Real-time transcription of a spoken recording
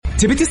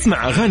تبي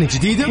تسمع أغاني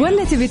جديدة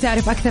ولا تبي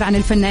تعرف أكثر عن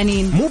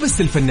الفنانين؟ مو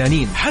بس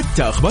الفنانين،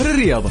 حتى أخبار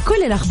الرياضة،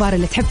 كل الأخبار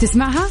اللي تحب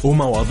تسمعها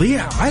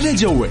ومواضيع على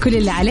جوك. كل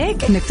اللي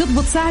عليك إنك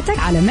تضبط ساعتك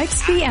على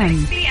ميكس بي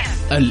ام.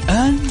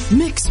 الآن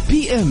ميكس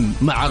بي ام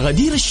مع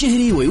غدير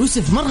الشهري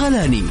ويوسف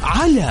مرغلاني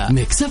على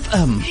ميكس اف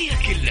ام. هي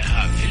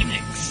كلها في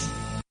الميكس.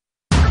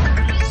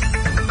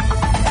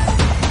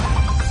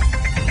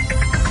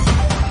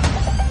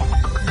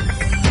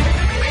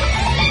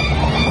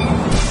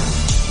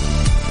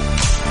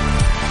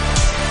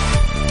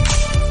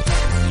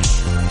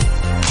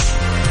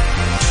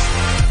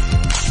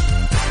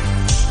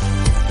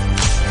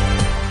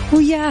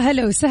 ويا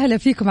هلا وسهلا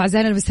فيكم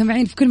أعزائنا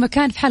المستمعين في كل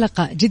مكان في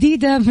حلقة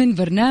جديدة من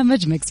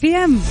برنامج ميكس بي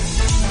ام.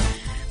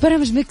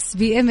 برنامج ميكس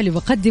بي ام اللي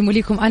بقدمه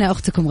لكم أنا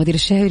أختكم غدير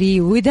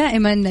الشهري،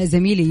 ودائما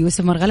زميلي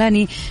يوسف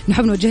مرغلاني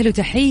نحب نوجه له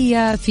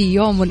تحية في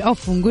يوم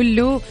الأوف ونقول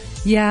له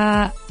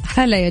يا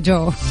هلا يا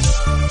جو.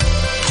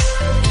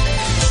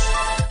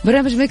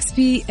 برنامج ميكس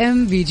بي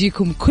ام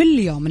بيجيكم كل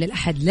يوم من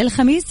الأحد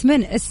للخميس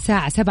من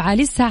الساعة 7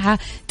 للساعة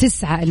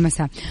 9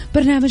 المساء.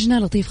 برنامجنا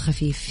لطيف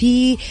خفيف،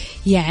 فيه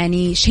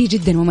يعني شيء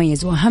جدا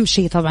مميز، وأهم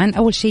شيء طبعا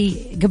أول شيء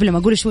قبل ما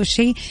أقول شو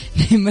الشيء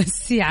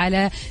نمسي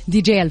على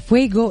دي جي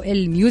الفويغو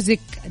الميوزك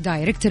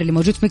دايركتور اللي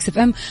موجود في ميكس اف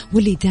ام،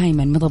 واللي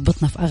دايما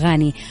مضبطنا في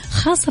أغاني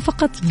خاصة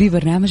فقط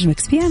ببرنامج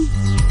ميكس بي ام.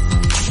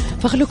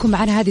 فخلوكم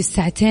معنا هذه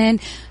الساعتين،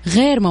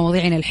 غير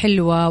مواضيعنا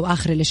الحلوة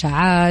وآخر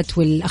الإشاعات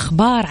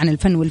والأخبار عن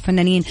الفن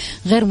والفنانين،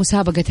 غير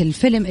مسابقة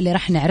الفيلم اللي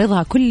راح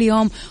نعرضها كل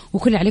يوم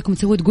وكل عليكم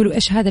تسووا تقولوا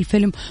إيش هذا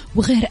الفيلم،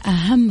 وغير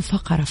أهم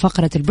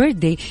فقرة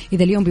البيرثدي.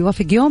 إذا اليوم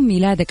بيوافق يوم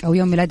ميلادك أو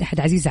يوم ميلاد أحد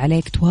عزيز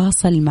عليك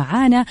تواصل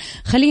معنا،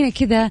 خلينا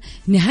كذا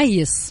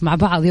نهيص مع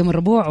بعض يوم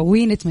الربوع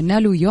ونتمنى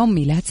له يوم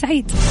ميلاد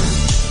سعيد.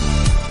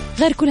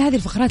 غير كل هذه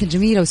الفقرات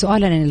الجميلة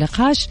وسؤالنا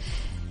للنقاش،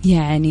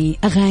 يعني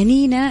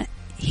أغانينا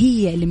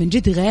هي اللي من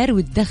جد غير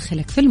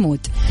وتدخلك في المود.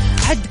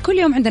 حد كل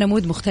يوم عندنا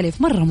مود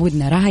مختلف، مرة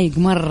مودنا رايق،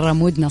 مرة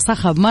مودنا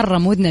صخب، مرة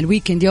مودنا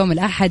الويكند يوم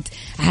الأحد،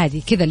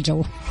 عادي كذا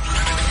الجو.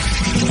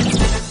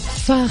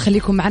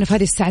 فخليكم معنا في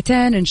هذه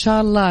الساعتين إن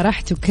شاء الله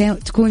راح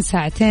تكون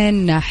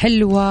ساعتين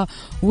حلوة،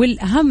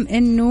 والأهم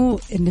إنه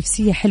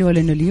النفسية حلوة،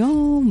 لأنه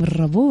اليوم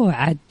الربوع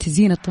عاد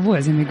تزين الطبوع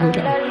زي ما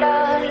يقولوا.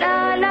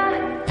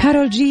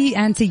 كارول جي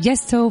and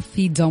Tiesto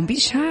في Don't Be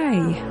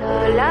Shy.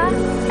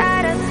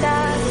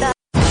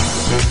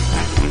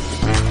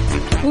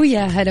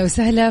 ويا هلا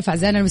وسهلا في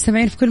أعزائنا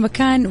المستمعين في كل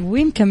مكان،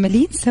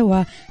 ومكملين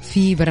سوا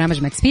في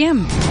برنامج ماكس بي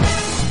ام.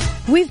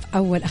 وفي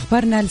أول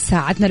أخبارنا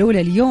لساعتنا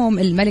الأولى اليوم،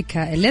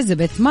 الملكة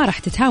إليزابيث ما راح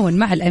تتهاون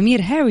مع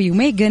الأمير هاري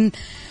وميغان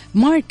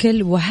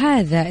ماركل،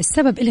 وهذا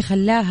السبب اللي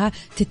خلاها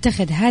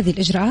تتخذ هذه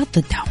الإجراءات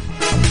ضدهم.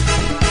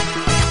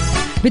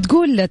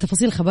 بتقول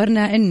تفاصيل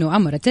خبرنا أنه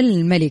أمرت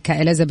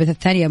الملكة إليزابيث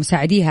الثانية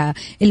مساعديها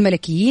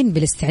الملكيين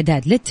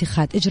بالاستعداد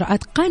لاتخاذ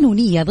إجراءات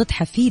قانونية ضد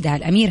حفيدها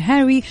الأمير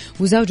هاري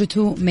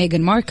وزوجته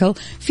ميغان ماركل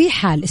في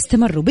حال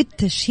استمروا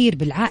بالتشهير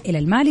بالعائلة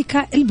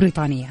المالكة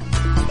البريطانية.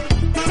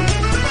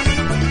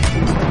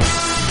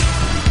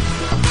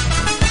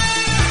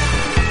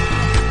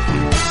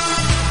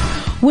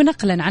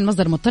 ونقلا عن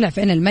مصدر مطلع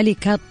فإن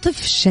الملكة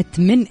طفشت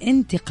من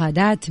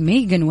انتقادات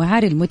ميغان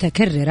وهاري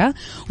المتكررة،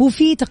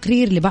 وفي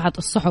تقرير لبعض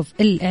الصحف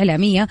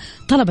الإعلامية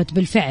طلبت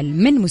بالفعل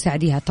من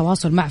مساعديها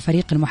التواصل مع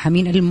فريق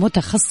المحامين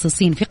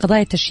المتخصصين في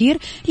قضايا التشهير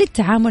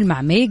للتعامل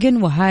مع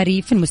ميغان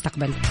وهاري في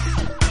المستقبل.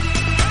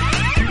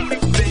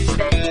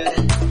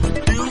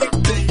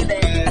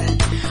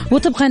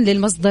 وطبقا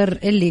للمصدر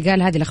اللي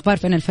قال هذه الأخبار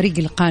فإن الفريق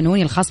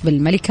القانوني الخاص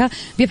بالملكة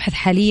بيبحث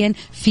حاليا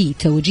في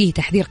توجيه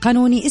تحذير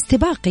قانوني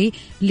استباقي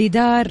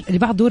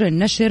لبعض دور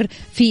النشر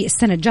في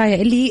السنة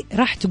الجاية اللي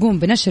راح تقوم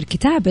بنشر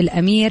كتاب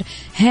الأمير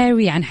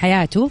هاري عن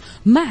حياته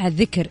مع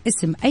ذكر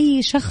اسم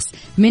أي شخص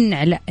من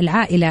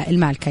العائلة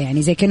المالكة،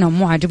 يعني زي كأنهم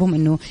مو عاجبهم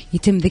إنه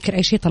يتم ذكر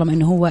أي شيء طالما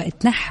إنه هو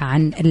اتنحى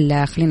عن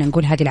خلينا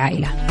نقول هذه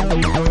العائلة.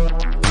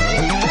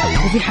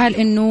 وفي حال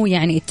أنه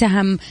يعني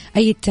اتهم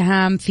أي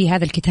اتهام في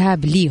هذا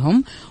الكتاب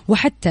ليهم،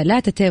 وحتى لا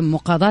تتم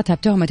مقاضاتها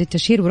بتهمة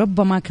التشهير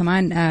وربما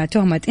كمان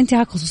تهمة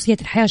انتهاك خصوصية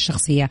الحياة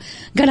الشخصية.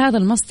 قال هذا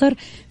المصدر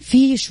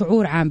في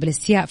شعور عام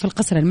بالاستياء في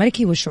القصر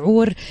الملكي،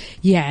 وشعور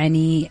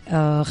يعني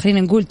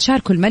خلينا نقول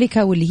تشاركوا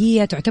الملكة واللي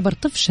هي تعتبر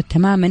طفشة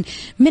تماما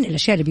من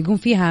الأشياء اللي بيقوم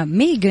فيها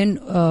ميغان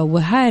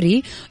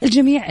وهاري.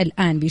 الجميع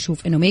الآن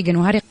بيشوف أنه ميغان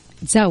وهاري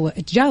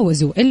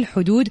تجاوزوا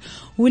الحدود،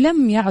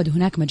 ولم يعد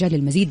هناك مجال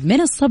للمزيد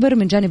من الصبر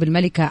من جانب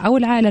الملكة أو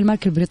العائلة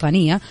المالكة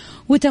البريطانية.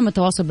 وتم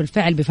التواصل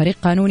بالفعل بفريق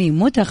قانوني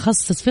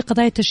متخصص في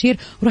قضايا التشهير،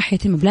 وراح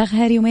يتم إبلاغ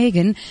هاري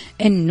وميغان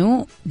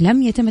أنه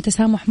لم يتم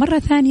التسامح مرة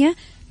ثانية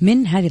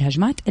من هذه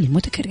الهجمات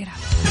المتكررة.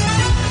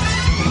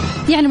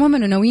 يعني المهم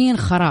أنه ناويين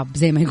خراب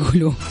زي ما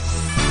يقولوا.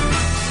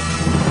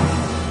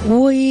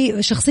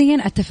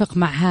 وشخصيا أتفق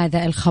مع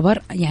هذا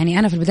الخبر. يعني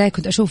أنا في البداية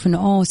كنت أشوف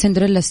إنه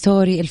سندريلا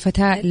ستوري،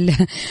 الفتاة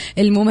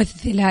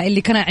الممثلة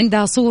اللي كان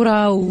عندها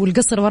صورة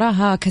والقصر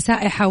وراها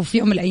كسائحة وفي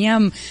يوم من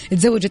الأيام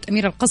تزوجت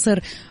أمير القصر.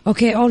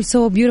 أوكي all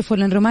so beautiful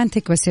and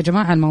romantic، بس يا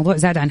جماعة الموضوع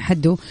زاد عن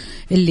حده.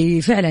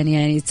 اللي فعلا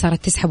يعني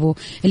صارت تسحبه،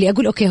 اللي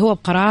أقول أوكي هو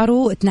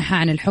بقراره اتنحى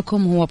عن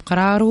الحكم، هو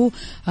بقراره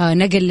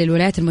نقل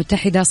للولايات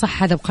المتحدة،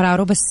 صح هذا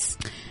بقراره، بس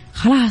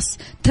خلاص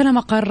ترى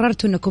ما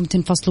قررتوا انكم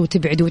تنفصلوا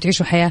وتبعدوا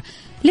وتعيشوا حياة،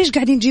 ليش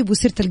قاعدين تجيبوا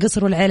سيرة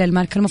القصر والعيلة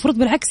المالكة؟ المفروض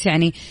بالعكس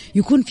يعني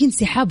يكون في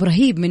انسحاب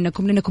رهيب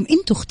منكم، لانكم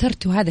انتوا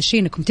اخترتوا هذا الشيء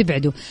انكم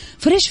تبعدوا،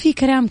 فليش في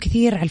كلام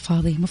كثير على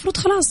الفاضي؟ المفروض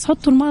خلاص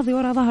حطوا الماضي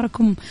وراء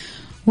ظهركم،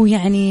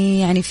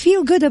 ويعني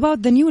feel good about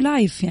the new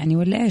life يعني،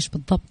 ولا ايش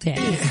بالضبط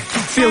يعني؟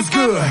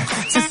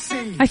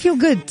 I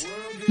feel good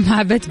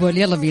مع بيتبول.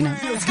 يلا بينا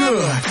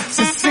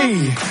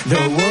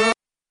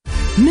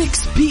ميكس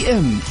بي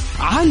ام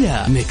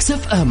على ميكس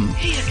اف ام،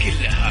 هي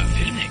كلها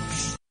في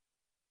الميكس.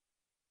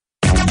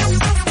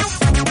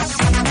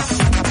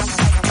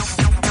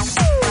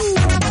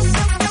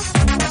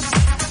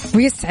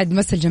 ويسعد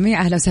مسا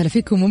الجميع، اهلا وسهلا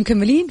فيكم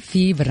ومكملين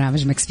في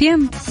برنامج ميكس بي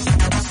ام.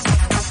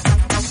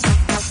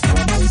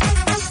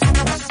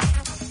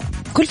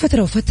 كل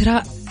فترة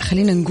وفترة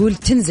خلينا نقول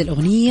تنزل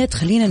أغنية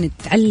خلينا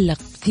نتعلق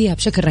فيها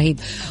بشكل رهيب،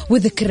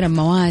 وذكرنا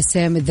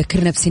بمواسم،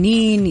 تذكرنا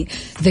بسنين،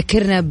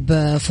 ذكرنا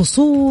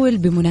بفصول،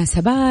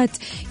 بمناسبات.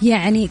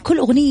 يعني كل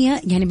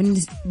أغنية يعني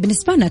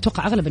بالنسبة لنا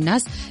أتوقع أغلب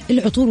الناس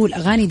العطور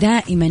والأغاني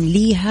دائما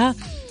ليها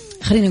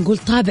خلينا نقول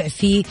طابع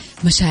في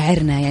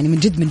مشاعرنا، يعني من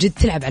جد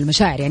تلعب على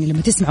المشاعر. يعني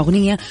لما تسمع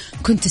أغنية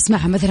كنت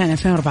تسمعها مثلا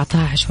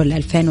 2014 ولا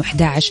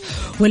 2011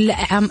 ولا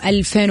عام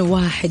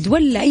 2001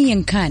 ولا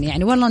أيا كان،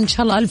 يعني والله إن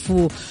شاء الله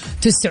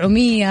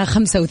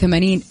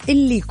 1985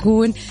 اللي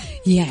يكون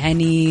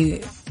يعني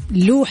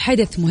له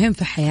حدث مهم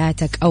في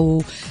حياتك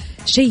أو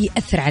شيء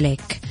يأثر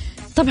عليك.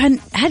 طبعا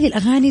هذه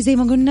الأغاني زي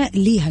ما قلنا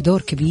ليها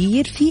دور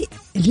كبير في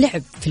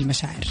اللعب في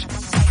المشاعر،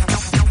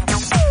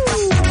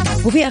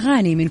 وفي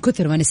أغاني من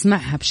كثر ما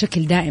نسمعها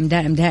بشكل دائم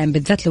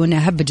بالذات لو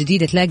أنها هبة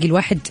جديدة تلاقي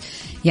الواحد،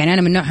 يعني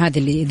أنا من النوع هذا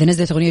اللي إذا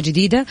نزلت أغنية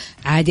جديدة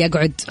عادي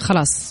أقعد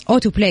خلاص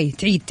أوتو بلاي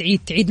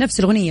تعيد نفس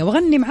الأغنية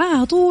وغني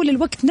معاها طول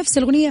الوقت نفس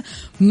الأغنية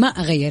ما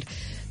أغير.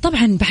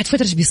 طبعا بعد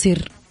فترة إيش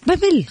بيصير؟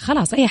 بمل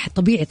خلاص، أي أحد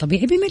طبيعي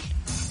بمل.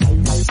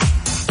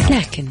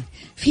 لكن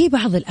في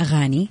بعض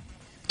الأغاني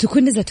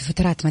تكون نزلت في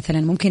فترات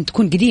مثلا ممكن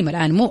تكون قديمة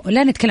الآن،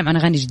 لا نتكلم عن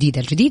أغاني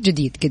جديدة،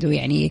 الجديد كده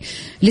يعني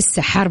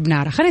لسه حرب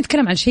نارة، خلينا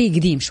نتكلم عن شيء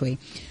قديم شوي.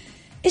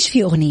 إيش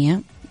في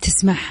أغنية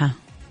تسمعها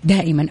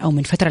دائما أو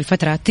من فترة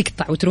لفترة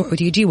تقطع وتروح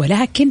وتيجي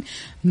ولكن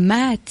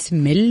ما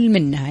تمل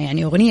منها؟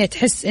 يعني أغنية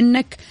تحس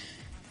إنك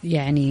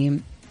يعني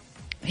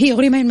هي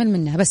أغنية ما يمل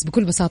منها، بس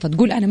بكل بساطة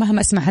تقول أنا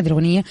مهما أسمع هذه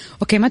الأغنية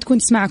أوكي ما تكون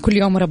تسمعها كل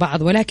يوم ورا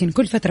بعض، ولكن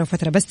كل فترة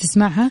وفترة بس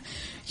تسمعها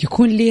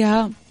يكون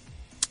ليها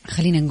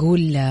خلينا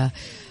نقول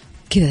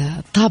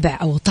كذا طابع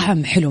أو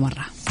طعم حلو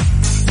مرة.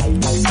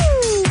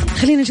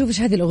 خلينا نشوف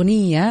إيش هذه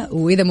الأغنية،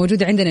 وإذا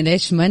موجودة عندنا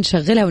ليش ما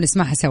نشغلها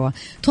ونسمعها سوا.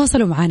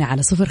 تواصلوا معنا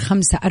على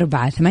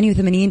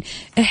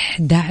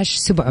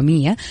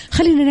 0548811700.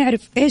 خلينا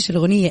نعرف إيش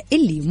الأغنية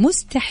اللي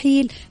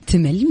مستحيل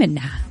تمل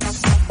منها.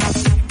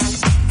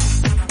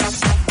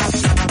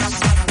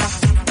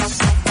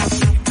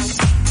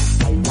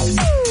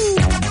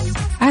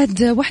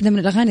 عاد واحدة من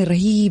الأغاني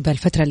الرهيبة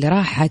الفترة اللي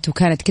راحت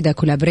وكانت كده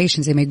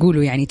كولابريشن زي ما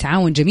يقولوا، يعني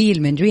تعاون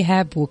جميل من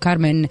ريهاب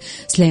وكارمن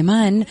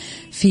سليمان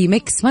في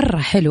ميكس مرة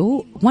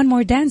حلو. One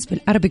More Dance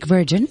بالأرابيك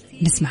فيرجن،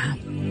 نسمعها.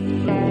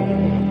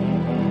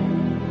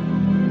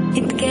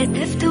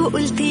 اتكتفت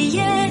وقلت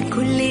يا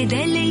كل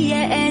ده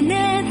ليا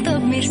أنا،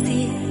 طب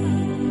ميرسي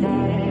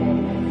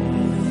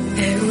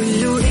أقول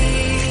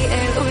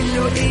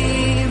له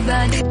إيه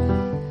بعد.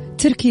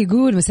 تركي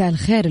يقول مساء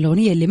الخير،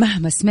 الأغنية اللي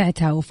مهما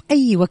سمعتها وفي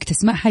أي وقت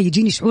اسمعها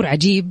يجيني شعور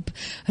عجيب.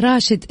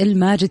 راشد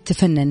الماجد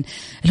تفنن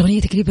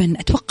الأغنية تقريبا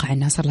أتوقع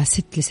أنها صار لها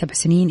 6 ل 7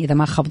 سنين إذا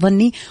ما خاب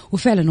ظني،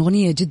 وفعلا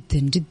أغنية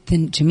جدا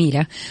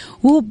جميلة.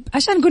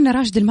 وعشان قلنا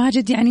راشد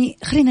الماجد يعني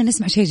خلينا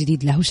نسمع شيء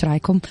جديد له، وش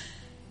رأيكم؟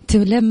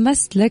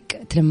 تلمس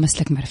لك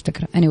ما عرفت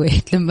أقرأ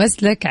anyway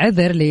تلمس لك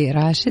عذر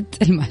لراشد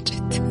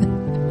الماجد.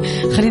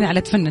 خلينا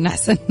على تفنن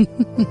أحسن.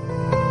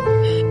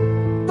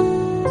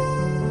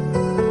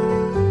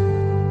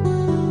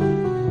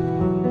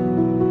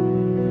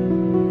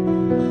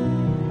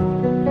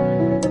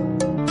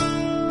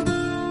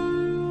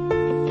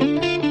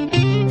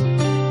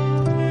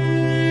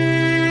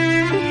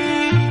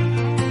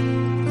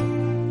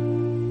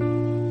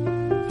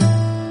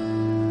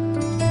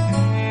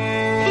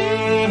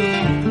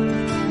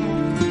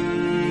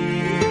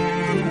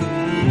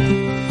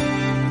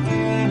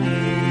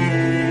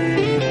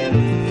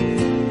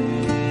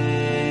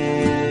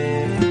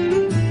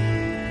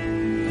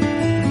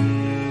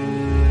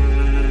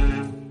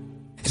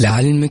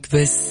 لعلمك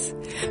بس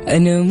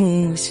أنا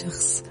مو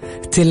شخص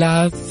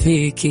تلعب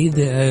في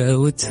كذا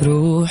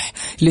وتروح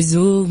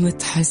لزوم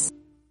تحس.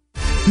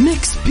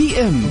 ميكس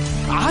بي ام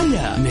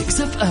على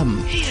ميكس اف ام،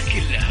 هي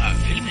كلها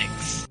في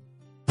الميكس.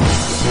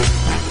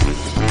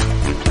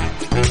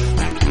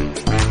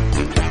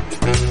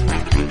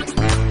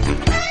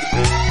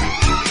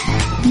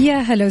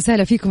 هلا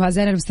وسهلا فيكم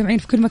أعزائنا المستمعين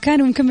في كل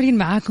مكان، ومكملين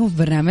معاكم في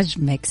برنامج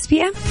ميكس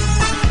بي ام.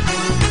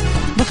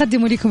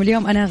 بقدم لكم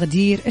اليوم أنا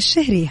غدير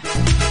الشهري.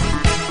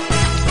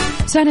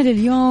 سؤالنا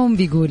لليوم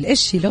بيقول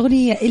إيش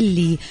الأغنية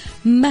اللي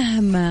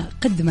مهما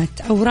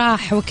قدمت أو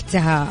راح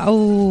وقتها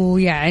أو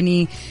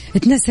يعني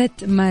اتنست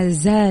ما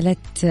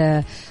زالت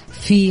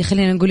في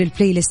خلينا نقول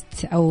البلاي ليست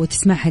أو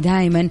تسمعها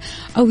دائما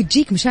أو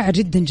تجيك مشاعر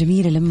جدا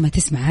جميلة لما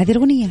تسمع هذه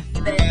الأغنية.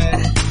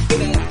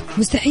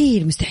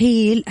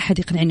 مستحيل أحد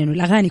يقنعني إنه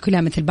الأغاني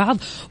كلها مثل بعض،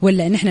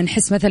 ولا إن إحنا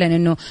نحس مثلا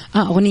إنه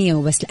أغنية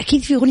وبس. لا،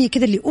 أكيد في أغنية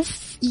كذا اللي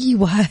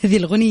أيوة هذه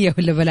الأغنية،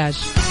 ولا بلاش.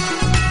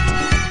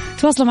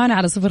 تواصلوا معنا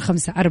على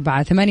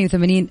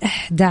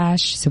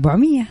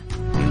 0548811700.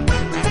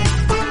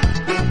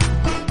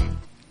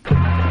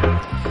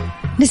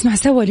 نسمع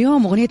سوا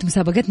اليوم أغنية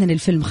مسابقتنا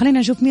للفيلم. خلينا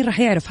نشوف مين راح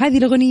يعرف هذه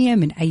الأغنية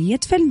من أي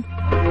فيلم.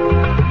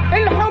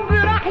 الحب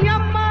راح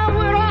يما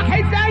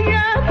وراحت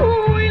أيامه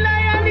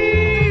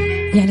وليالي.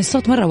 يعني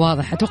الصوت مرة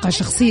واضح، أتوقع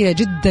شخصية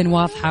جدا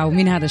واضحة.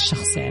 ومين هذا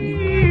الشخص يعني؟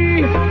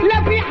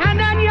 لا في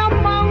حنان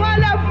يما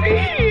ولا في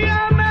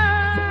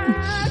أمان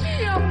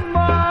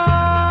يما.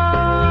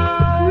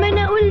 ما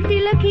أنا قلت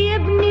لك يا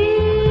ابني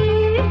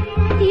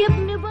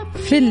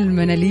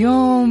فيلمنا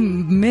اليوم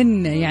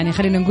من يعني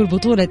خلينا نقول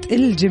بطولة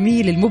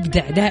الجميل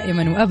المبدع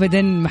دائما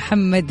وأبدا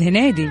محمد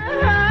هنيدي. يا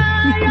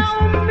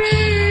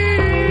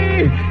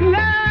أمي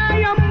لا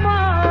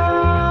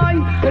يماي،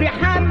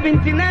 رحاب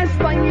بنت ناس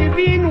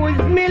طيبين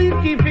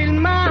وزميلتي في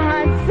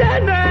المعهد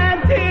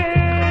سنتين.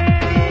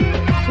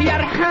 يا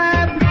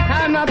رحاب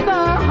أنا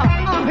طه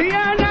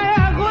يا أنا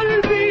يا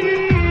قلبي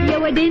يا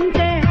ود انت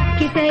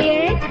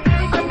كفايات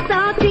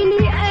قطعت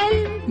لي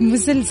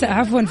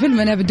مسلسل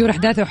فيلمنا بتدور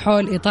أحداثه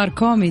حول إطار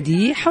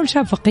كوميدي حول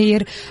شاب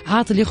فقير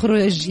عاطل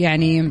يخرج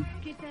يعني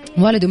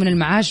والده من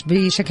المعاش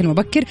بشكل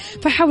مبكر،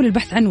 فحاول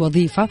البحث عن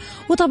وظيفة.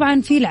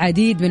 وطبعا في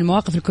العديد من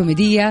المواقف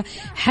الكوميدية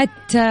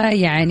حتى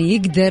يعني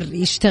يقدر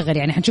يشتغل.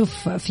 يعني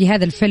حنشوف في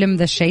هذا الفيلم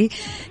ذا الشيء.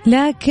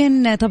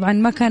 لكن طبعا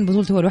ما كان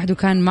بطولته هو لوحده،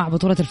 كان مع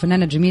بطولة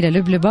الفنانة الجميلة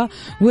لبلبة،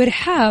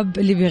 ورحاب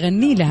اللي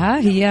بيغني لها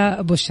هي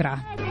بشرى.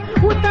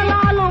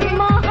 وطلع له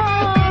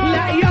امها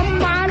لا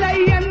يم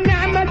علي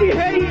النعمة دي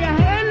هي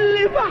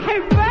اللي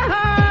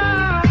بحبها.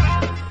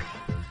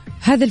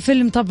 هذا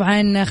الفيلم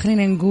طبعا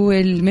خلينا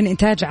نقول من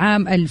إنتاج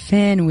عام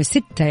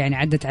 2006، يعني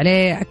عدت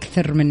عليه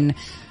أكثر من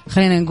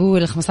خلينا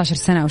نقول 15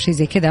 سنة أو شيء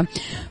زي كذا.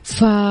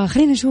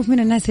 فخلينا نشوف من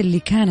الناس اللي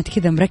كانت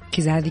كذا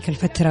مركزة هذيك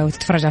الفترة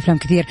وتتفرج على أفلام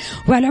كثير.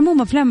 وعلى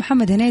العموم أفلام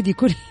محمد هنيدي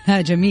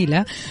كلها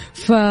جميلة.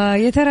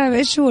 فيا ترى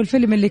إيش هو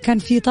الفيلم اللي كان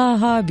فيه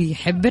طه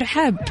بيحب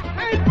رحاب؟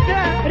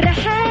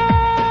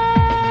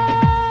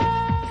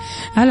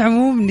 على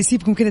العموم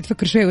نسيبكم كذا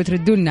تفكر شوي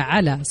وتردوا لنا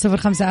على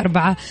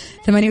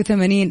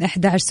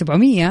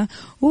 0548811700.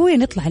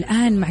 ونطلع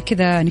الآن مع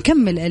كذا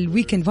نكمل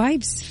الويكند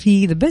فايبس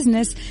في The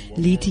Business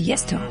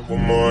لتيستو.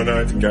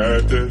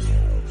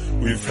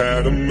 We've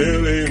had a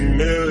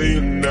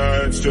million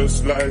nights just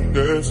like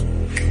this.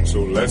 So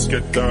let's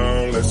get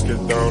down to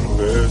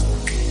business.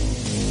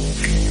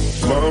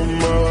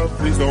 Mama,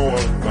 please don't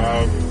worry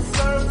about me.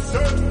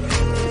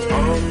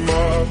 I'm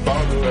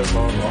about to let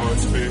my heart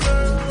speak.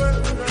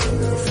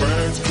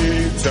 Friends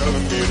keep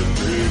telling me to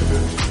leave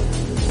it.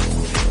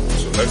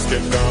 So let's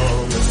get down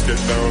to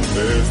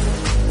business.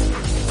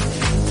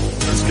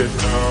 Let's get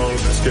down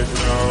to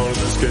business.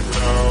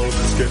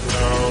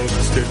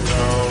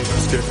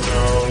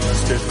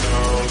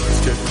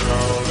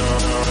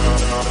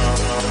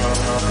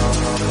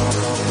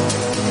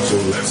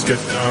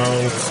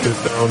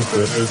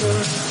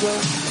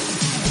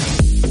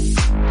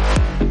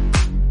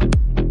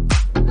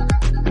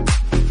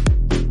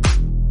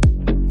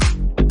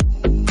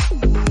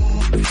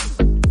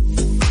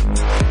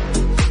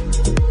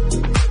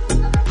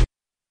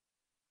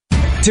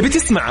 تبي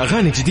تسمع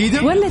أغاني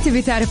جديدة؟ ولا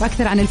تبي تعرف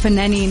أكثر عن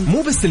الفنانين؟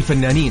 مو بس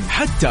الفنانين،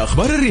 حتى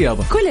أخبار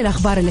الرياضة، كل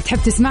الأخبار اللي تحب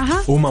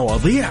تسمعها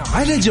ومواضيع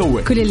على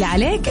جوك. كل اللي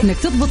عليك إنك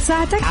تضبط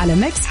ساعتك على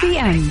ميكس بي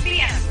ام.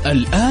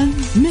 الآن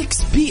ميكس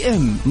بي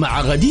ام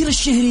مع غدير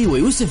الشهري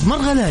ويوسف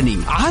مرغلاني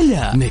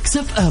على ميكس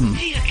اف ام.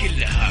 هي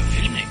كلها في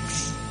الميكس.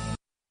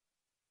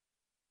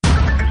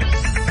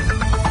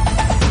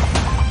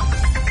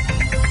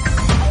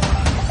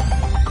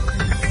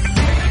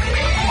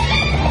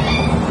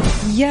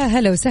 يا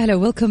هلا وسهلا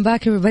ويلكم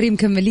باك everybody.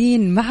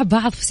 مكملين مع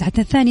بعض في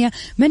ساعتنا الثانية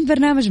من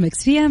برنامج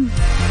ميكس بي ام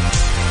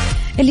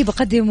اللي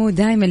بقدمه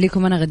دائما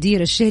لكم أنا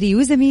غدير الشهري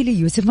وزميلي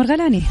يوسف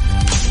مرغلاني.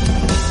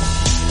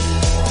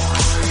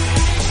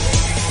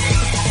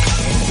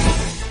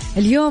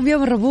 اليوم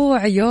يوم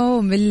الربوع،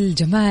 يوم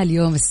الجمال،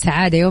 يوم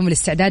السعادة، يوم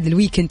الاستعداد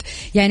للويكند.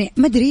 يعني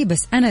ما أدري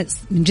بس أنا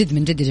من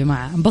جد يا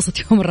جماعة انبسط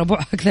يوم الربوع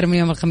أكثر من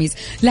يوم الخميس.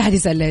 لا أحد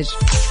يسأل ليش.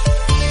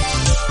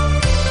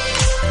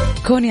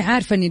 كوني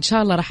عارفة أني إن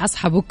شاء الله راح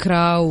أصحى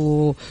بكرة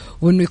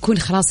وإنه يكون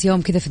خلاص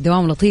يوم كذا في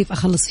الدوام لطيف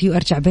أخلص فيه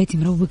وأرجع بيتي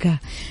مروقة.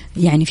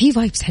 يعني في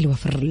فايبس حلوة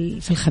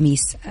في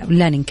الخميس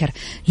لا ننكر،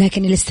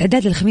 لكن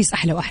الاستعداد للخميس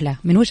أحلى وأحلى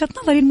من وجهة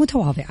نظري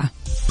المتواضعة.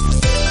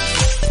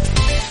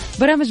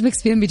 برامج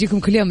ميكس بي ام بيجيكم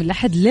كل يوم من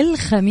الأحد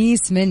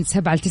للخميس من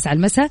 7 ل 9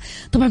 المساء.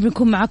 طبعا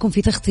بنكون معاكم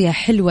في تغطية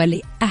حلوة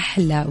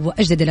لأحلى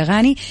وأجدد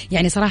الأغاني.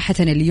 يعني صراحة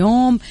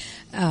اليوم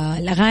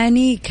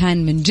الأغاني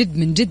كان من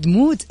جد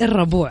مود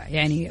الربوع،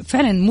 يعني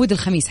فعلا مود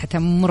الخميس حتى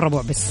مو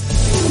الربوع بس.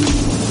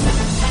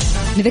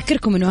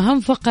 نذكركم أنه أهم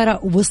فقرة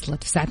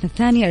وصلت في ساعتنا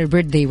الثانية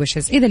البيرثدي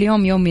ويشز. إذا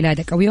اليوم يوم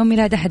ميلادك أو يوم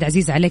ميلاد أحد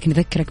عزيز عليك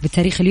نذكرك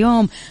بالتاريخ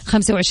اليوم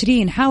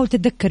 25. حاول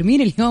تتذكر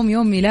مين اليوم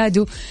يوم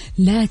ميلاده،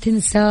 لا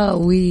تنسى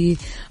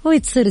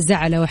ويتصير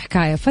زعلة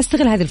وحكاية.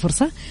 فاستغل هذه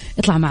الفرصة،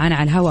 اطلع معنا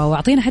على الهواء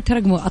واعطينا حتى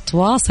رقمه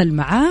أتواصل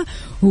معاه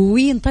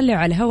ونطلع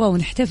على الهواء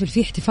ونحتفل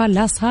فيه احتفال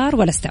لا صار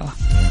ولا استوى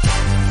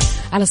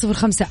على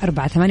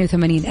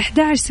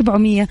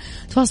 0548811700.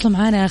 تواصلوا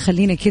معنا،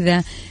 خلينا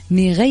كذا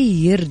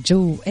نغير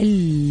جو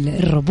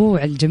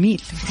الربوع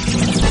الجميل.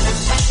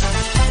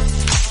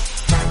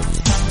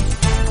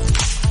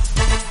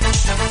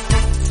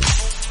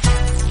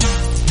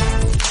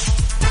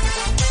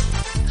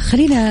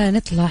 خلينا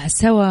نطلع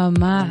سوا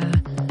مع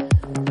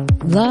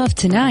Love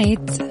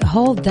Tonight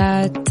Hold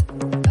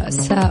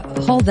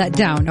That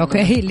Down.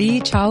 اوكي لي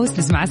تشاوس،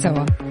 نسمع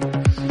سوا.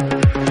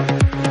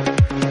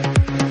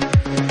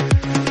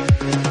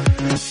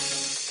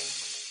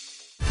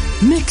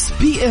 ميكس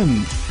بي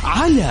ام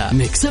على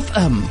ميكس اف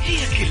ام، هي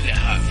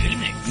كلها في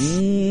الميكس.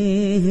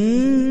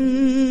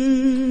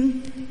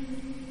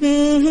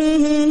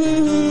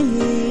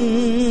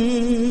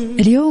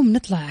 اليوم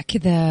نطلع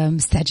كذا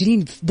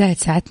مستعجلين في بداية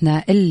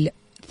ساعتنا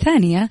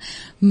الثانية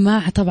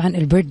مع طبعا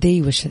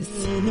البيرثدي ويشز.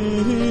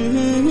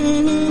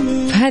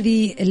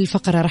 هذه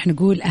الفقرة راح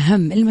نقول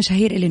أهم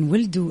المشاهير اللي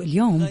انولدوا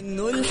اليوم،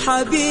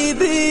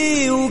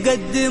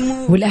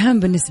 والأهم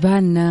بالنسبة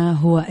لنا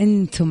هو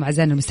أنتم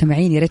أعزائنا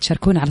المستمعين. يا ريت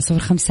تشاركونا على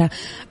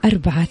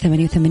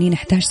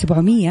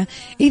 0548811700.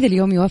 إذا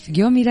اليوم يوافق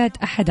يوم ميلاد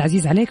أحد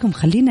عزيز عليكم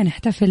خلينا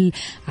نحتفل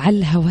على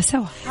الهوا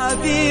سوا.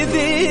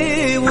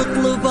 حبيبي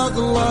واطلب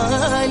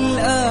أغلى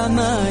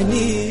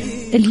الأماني.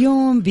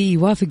 اليوم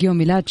بيوافق يوم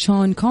ميلاد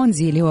شون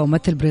كونزي اللي هو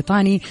ممثل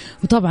بريطاني،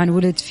 وطبعا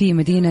ولد في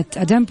مدينة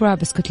أدنبرا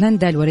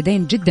باسكتلندا.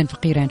 الوالدين جدا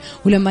فقيرين،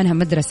 ولما أنهى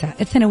مدرسة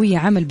الثانوية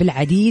عمل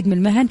بالعديد من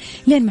المهن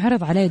لين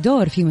معرض عليه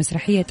دور في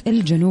مسرحية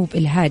الجنوب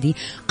الهادي.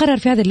 قرر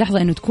في هذه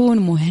اللحظة أنه تكون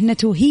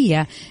مهنته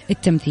هي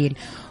التمثيل،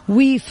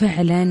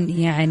 وفعلا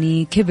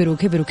يعني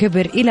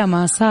كبر إلى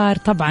ما صار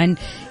طبعا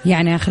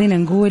يعني خلينا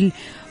نقول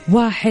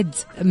واحد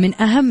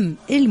من أهم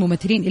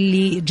الممثلين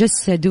اللي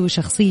جسدوا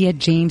شخصية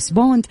جيمس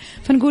بوند.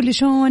 فنقول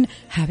لشون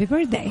هابي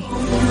بيرثداي.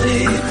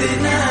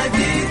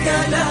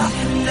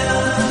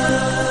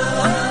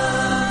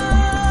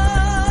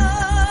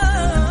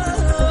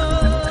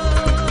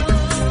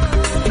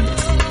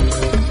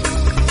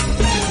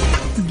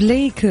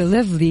 بليك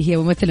ليفلي هي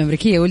ممثلة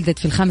أمريكية، ولدت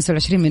في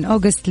 25 من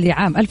أغسطس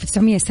لعام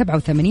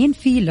 1987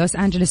 في لوس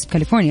أنجلوس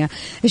كاليفورنيا.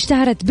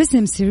 اشتهرت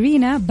باسم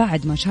سيرينا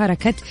بعد ما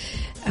شاركت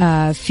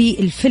في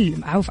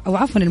الفيلم أو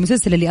عفوا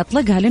المسلسل اللي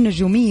أطلقها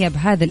للنجومية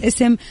بهذا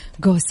الاسم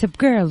Gossip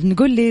Girl.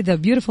 نقول لي The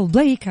Beautiful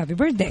Blake Happy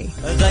Birthday.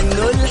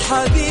 غنوا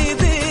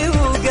الحبيبي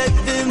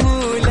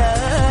وقدموا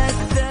له.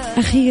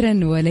 أخيرا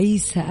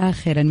وليس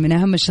آخرا، من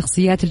أهم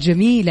الشخصيات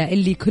الجميلة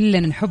اللي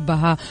كلنا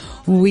نحبها،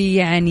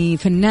 ويعني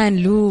فنان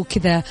له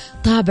كذا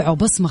طابع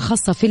وبصمة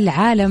خاصة في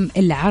العالم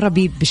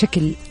العربي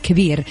بشكل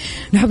كبير.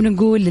 نحب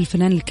نقول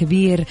للفنان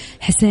الكبير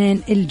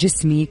حسين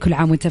الجسمي كل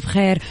عام وانت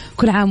بخير،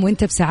 كل عام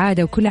وانت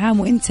بسعادة، وكل عام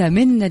وانت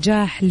من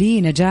نجاح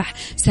لنجاح.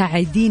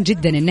 سعيدين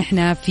جدا ان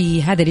احنا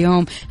في هذا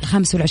اليوم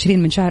 25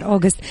 من شهر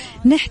أغسطس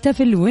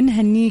نحتفل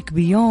ونهنيك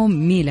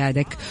بيوم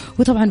ميلادك.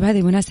 وطبعا بهذه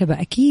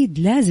المناسبة أكيد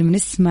لازم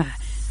نسمع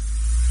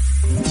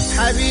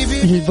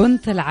حبيبي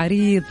البنت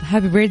العريض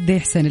هابي بيرثدي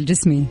حسين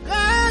الجسمي.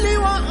 غالي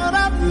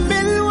واقرب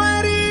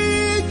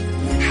بالوريد،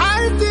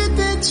 حالتي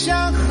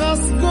تتشخص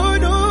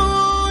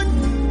جنون،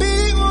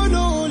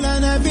 بيقولوا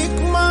لنا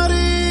بيك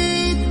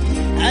مريض،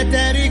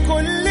 اتاري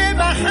كل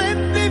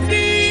بحب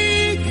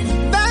فيك،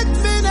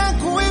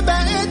 بدمنك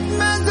وبقيت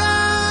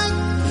مزاج،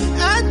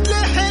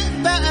 اتلحق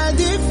بقى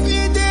دي في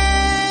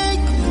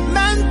ايديك،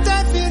 ما انت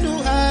فين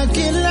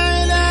واكل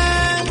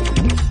علاج،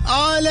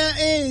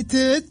 لقيت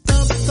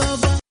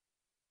الطبطبة.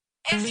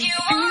 If you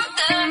want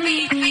the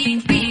beat,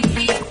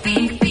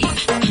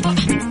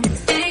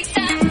 take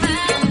some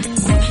time.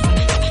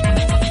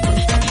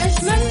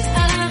 أجمل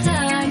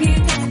أغاني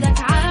تهدك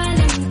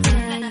عالم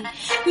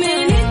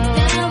من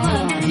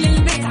الدوام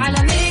للبيت على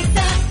ميكس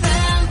اف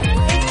ام.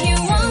 If you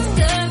want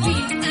the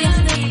beat,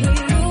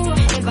 ياخدك ويروح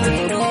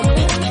يبعد.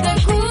 The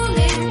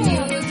coolest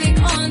music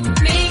on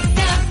ميكس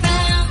اف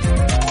ام.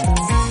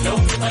 لو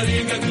في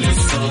طريقك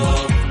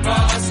للسوق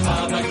مع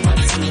أصحابك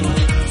مكسور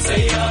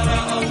سيارة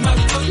أو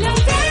مكتب، لو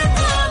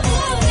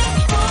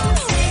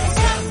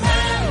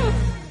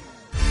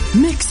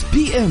ميكس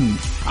بي ام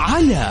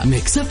على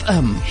ميكس اف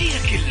ام، هي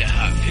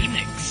كلها في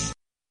الميكس.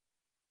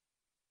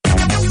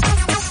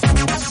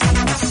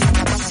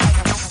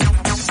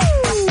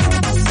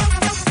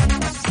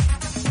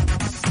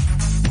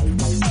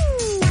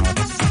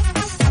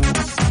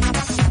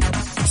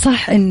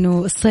 صح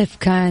إنه الصيف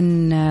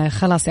كان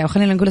خلاص، أو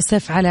خلينا نقول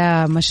الصيف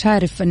على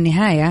مشارف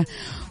النهاية،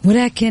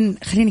 ولكن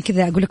خليني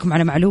كذا أقول لكم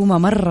على معلومة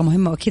مرة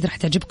مهمة وأكيد راح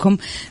تعجبكم،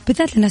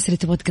 بالذات للناس اللي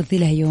تبغى تقضي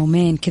لها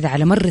يومين كذا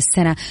على مر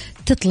السنة،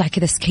 تطلع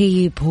كذا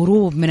سكيب،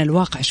 هروب من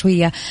الواقع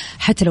شوية،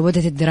 حتى لو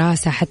بدأت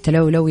الدراسة، حتى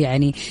لو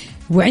يعني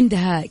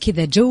وعندها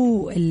كذا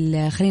جو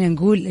خلينا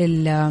نقول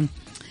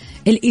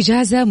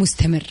الإجازة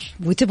مستمر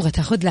وتبغى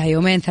تاخذ لها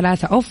يومين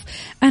 3 أوف،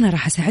 أنا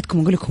راح أساعدكم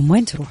وأقول لكم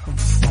وين تروحوا.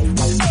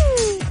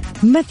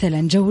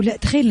 مثلا جولة،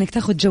 تخيل انك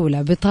تاخذ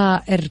جولة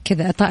بطائر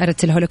كذا، طائرة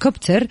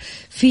الهليكوبتر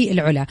في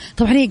العلا.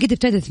 طبعا هي قد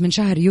ابتدت من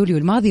شهر يوليو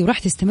الماضي وراح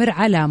تستمر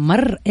على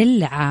مر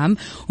العام،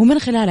 ومن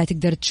خلالها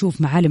تقدر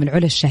تشوف معالم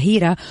العلا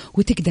الشهيرة،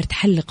 وتقدر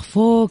تحلق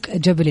فوق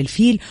جبل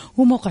الفيل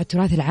وموقع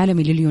التراث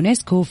العالمي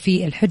لليونسكو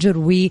في الحجر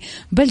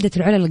وبلدة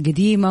العلا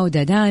القديمة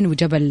ودادان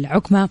وجبل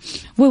عكمة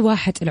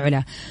وواحة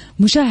العلا.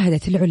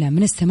 مشاهدة العلا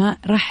من السماء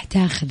راح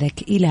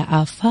تاخذك إلى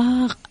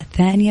آفاق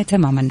ثانية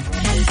تماما.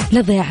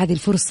 لا تضيع هذه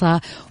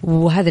الفرصة،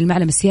 وهذا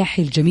المعلم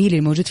السياحي الجميل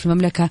الموجود في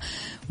المملكة،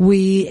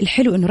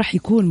 والحلو أنه راح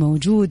يكون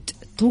موجود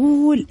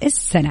طول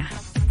السنة.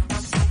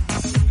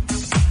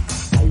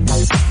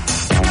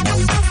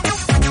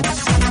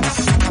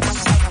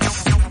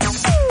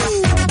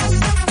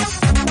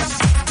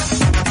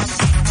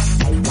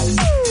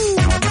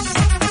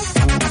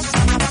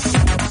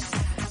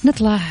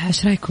 نطلع،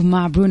 ايش رايكم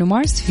مع برونو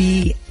مارس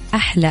في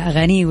أحلى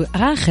أغاني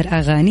وآخر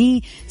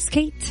أغاني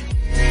سكيت؟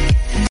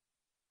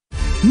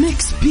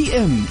 ميكس بي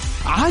ام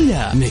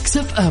على ميكس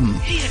اف ام،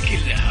 هي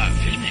كلها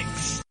في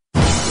الميكس.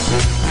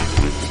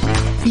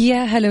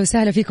 يا هلا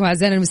وسهلا فيكم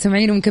أعزائنا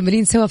المستمعين،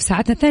 ومكملين سوا في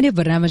ساعتنا الثانية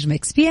ببرنامج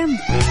ميكس بي ام.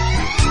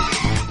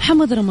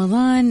 محمد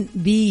رمضان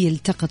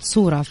بيلتقط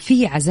صورة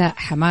في عزاء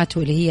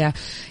حماته اللي هي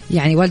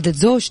يعني والدة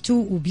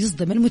زوجته،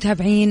 وبيصدم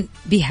المتابعين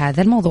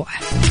بهذا الموضوع.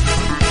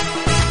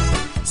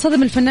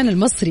 صدم الفنان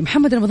المصري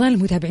محمد رمضان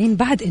المتابعين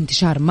بعد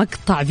انتشار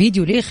مقطع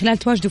فيديو له خلال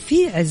تواجده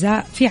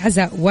في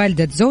عزاء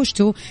والدة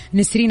زوجته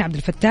نسرين عبد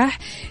الفتاح،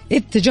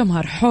 إذ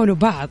تجمهر حوله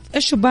بعض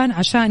الشبان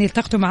عشان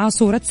يلتقطوا معاه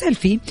صورة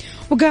سيلفي،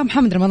 وقام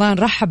محمد رمضان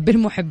رحب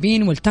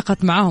بالمحبين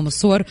والتقط معاهم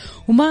الصور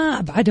وما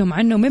أبعدهم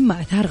عنه،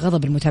 مما أثار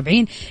غضب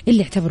المتابعين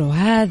اللي اعتبروا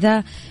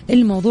هذا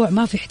الموضوع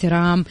ما في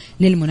احترام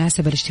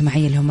للمناسبة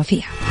الاجتماعية اللي هم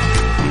فيها.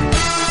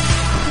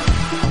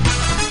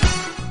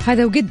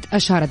 هذا وقد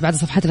أشارت بعض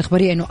الصفحات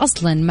الإخبارية أنه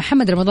أصلا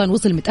محمد رمضان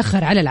وصل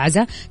متأخر على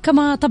العزاء،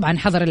 كما طبعا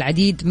حضر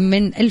العديد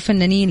من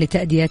الفنانين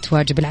لتأدية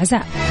واجب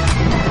العزاء.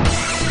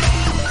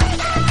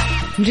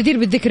 الجدير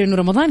بالذكر أنه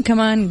رمضان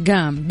كمان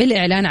قام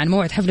بالإعلان عن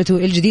موعد حفلته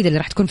الجديدة اللي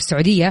راح تكون في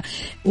السعودية،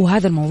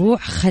 وهذا الموضوع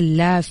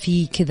خلاه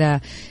في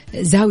كذا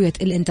زاوية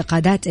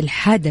الانتقادات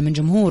الحادة من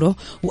جمهوره،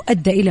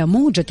 وأدى إلى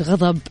موجة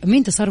غضب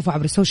من تصرفه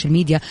عبر السوشيال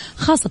ميديا،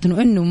 خاصة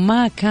أنه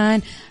ما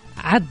كان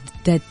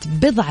عدت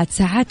بضعة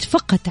ساعات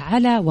فقط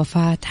على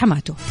وفاة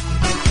حماته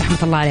رحمة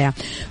الله عليها.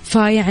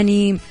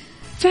 فيعني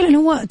فعلا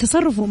هو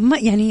تصرفه ما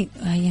يعني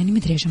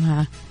مدري يا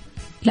جماعة،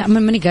 لا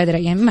ماني قادرة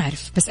يعني ما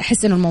أعرف، بس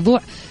أحس إنه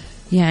الموضوع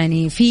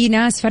يعني في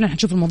ناس فعلا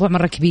حتشوف الموضوع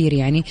مرة كبير.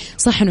 يعني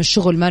صح إنه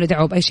الشغل ما له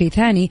دعوة بأي شيء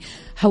ثاني،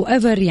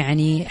 however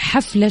يعني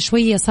حفلة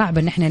شوية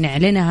صعبة إن إحنا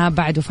نعلنها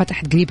بعد وفاة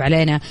أحد قريب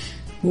علينا،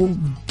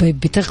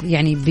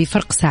 يعني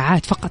بفرق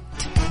ساعات فقط.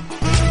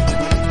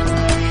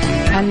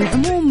 على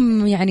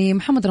العموم يعني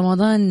محمد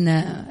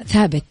رمضان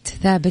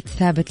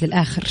ثابت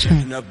للآخر.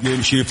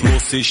 بنمشي في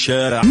نص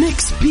الشارع.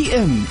 ميكس بي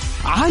ام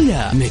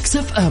على ميكس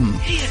اف ام،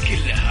 هي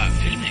كلها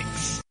في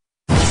الميكس.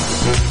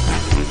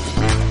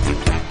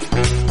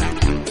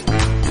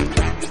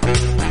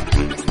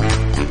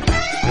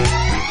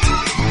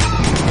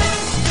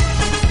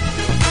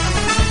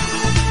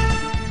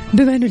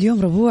 بما أنه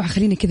اليوم ربوع،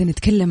 خلينا كذا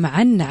نتكلم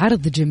عن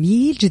عرض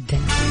جميل جدا.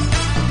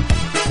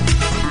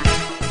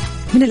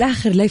 من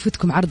الآخر لا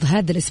يفوتكم عرض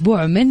هذا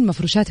الأسبوع من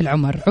مفروشات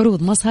العمر،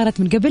 عروض ما صارت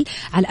من قبل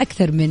على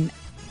أكثر من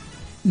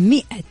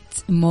 100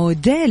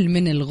 موديل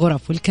من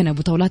الغرف والكنب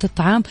وطاولات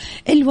الطعام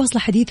الواصلة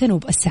حديثا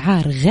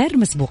وبأسعار غير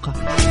مسبوقة.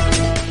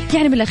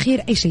 يعني من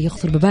الأخير أي شيء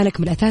يخطر ببالك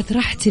من الأثاث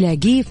راح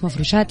تلاقيه في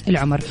مفروشات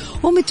العمر،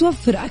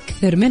 ومتوفر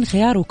أكثر من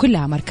خيار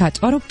وكلها ماركات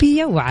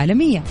أوروبية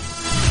وعالمية.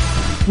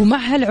 ومع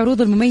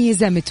هالعروض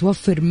المميزة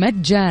متوفر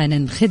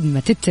مجانا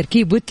خدمة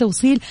التركيب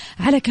والتوصيل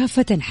على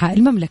كافة أنحاء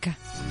المملكة.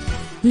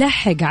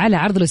 لاحق على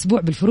عرض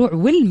الأسبوع بالفروع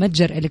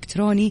والمتجر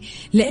الإلكتروني،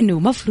 لأنه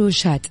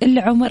مفروشات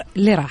العمر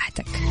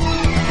لراحتك.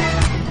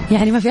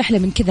 يعني ما في أحلى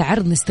من كذا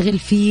عرض نستغل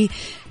فيه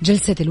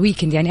جلسة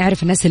الويكند. يعني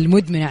أعرف الناس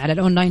المدمنة على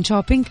الأونلاين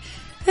شوبينج،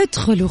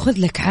 ادخل وخذ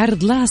لك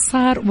عرض لا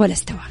صار ولا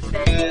استوى.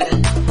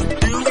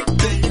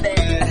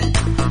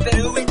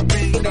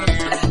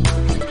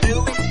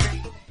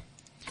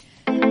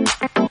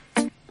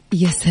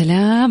 يا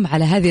سلام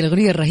على هذه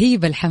الأغنية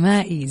الرهيبة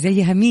الحمائي،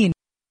 زيها مين؟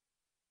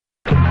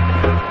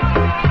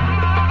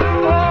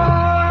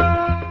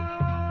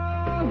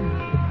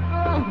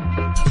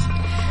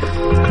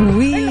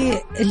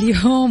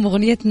 واليوم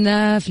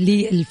أغنيتنا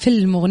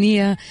للفيلم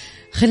أغنية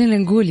خلينا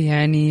نقول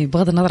يعني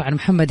بغض النظر عن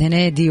محمد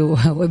هنيدي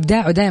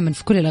وإبداعه دائما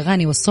في كل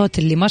الأغاني والصوت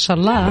اللي ما شاء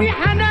الله في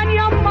حنان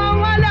يما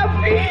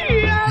ولا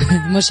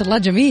في ما شاء الله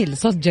جميل،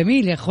 صوت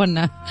جميل يا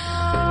أخوانا.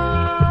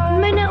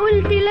 ما أنا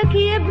قلت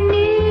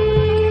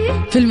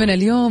فيلمنا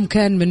اليوم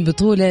كان من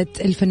بطولة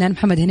الفنان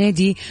محمد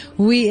هنيدي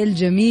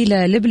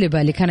والجميلة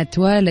لبلبة اللي كانت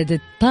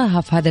والدة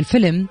طه في هذا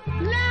الفيلم،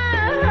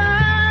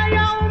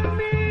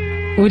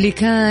 واللي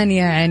كان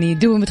يعني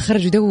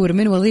متخرج يدور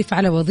من وظيفة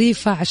على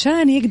وظيفة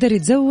عشان يقدر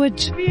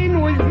يتزوج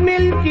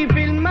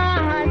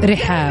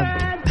رحاب.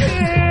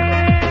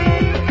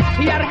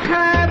 يا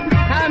رحاب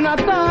أنا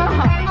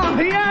طه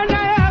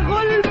أهيانا يا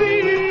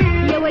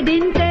قلبي يا ود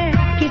انت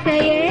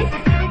كفاية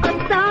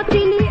قطعت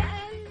لي.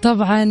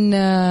 طبعا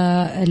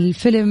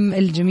الفيلم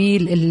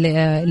الجميل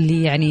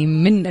اللي يعني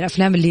من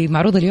الأفلام اللي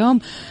معروضة اليوم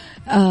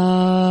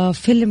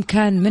فيلم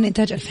كان من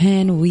إنتاج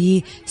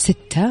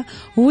 2006.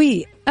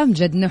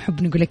 وأمجد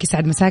نحب نقول لك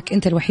يسعد مساك،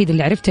 أنت الوحيد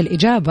اللي عرفت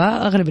الإجابة.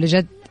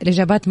 أغلب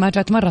الإجابات ما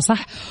جات مرة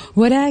صح،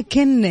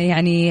 ولكن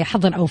يعني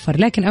حظا أوفر.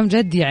 لكن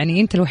أمجد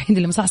يعني أنت الوحيد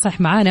اللي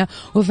مصحصح معانا،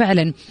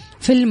 وفعلا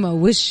فيلم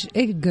وش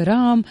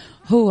إجرام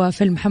هو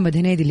فيلم محمد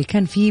هنيدي اللي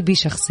كان فيه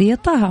بشخصية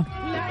طه.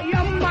 لا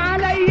يم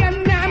علي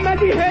النعمة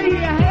دي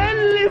هي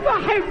اللي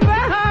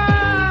بحبها.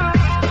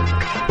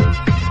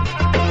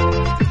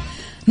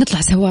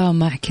 نطلع سوا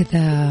مع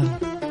كذا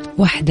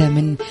واحدة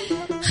من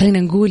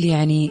خلينا نقول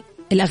يعني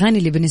الأغاني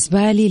اللي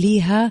بالنسبة لي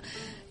ليها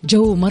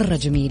جو مرة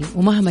جميل،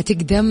 ومهما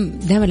تقدم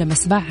دائما لما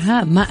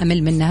أسمعها ما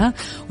أمل منها.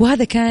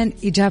 وهذا كان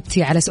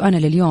إجابتي على سؤالنا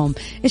لليوم،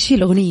 إيش هي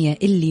الأغنية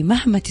اللي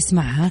مهما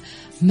تسمعها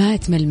ما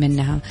تمل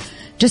منها؟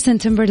 جاستن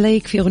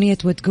تيمبرليك في أغنية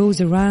What Goes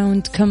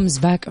Around Comes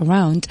Back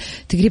Around،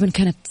 تقريبا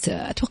كانت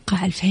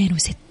أتوقع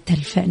 2006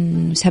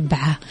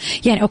 2007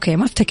 يعني، أوكي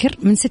ما أفتكر،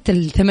 من 6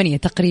 ل 8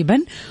 تقريبا.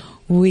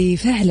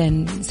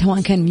 وفعلا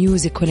سواء كان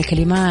ميوزك ولا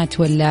كلمات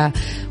ولا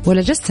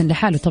جاستن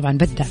لحاله طبعا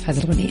بدع في هذه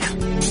الأغنية.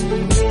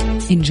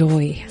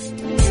 Enjoy.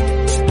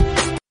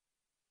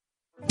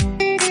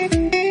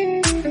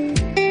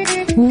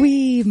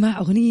 ومع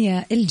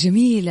أغنية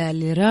الجميلة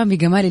لرامي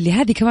جمال اللي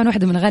هذه كمان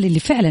واحدة من الأغاني اللي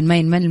فعلا ما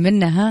ينمل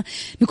منها،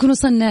 نكون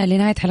وصلنا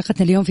لنهاية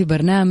حلقتنا اليوم في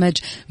برنامج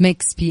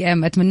ميكس بي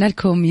ام. أتمنى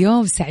لكم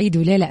يوم سعيد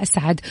وليلة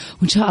أسعد،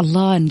 وإن شاء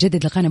الله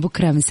نجدد لقانا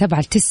بكرة من 7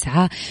 ل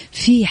 9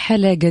 في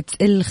حلقة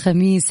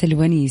الخميس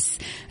الونيس.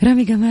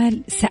 رامي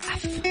جمال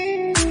سقف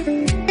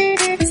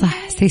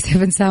صح، stay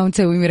safe and sound.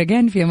 سوي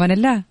ميرجان، في أمان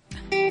الله.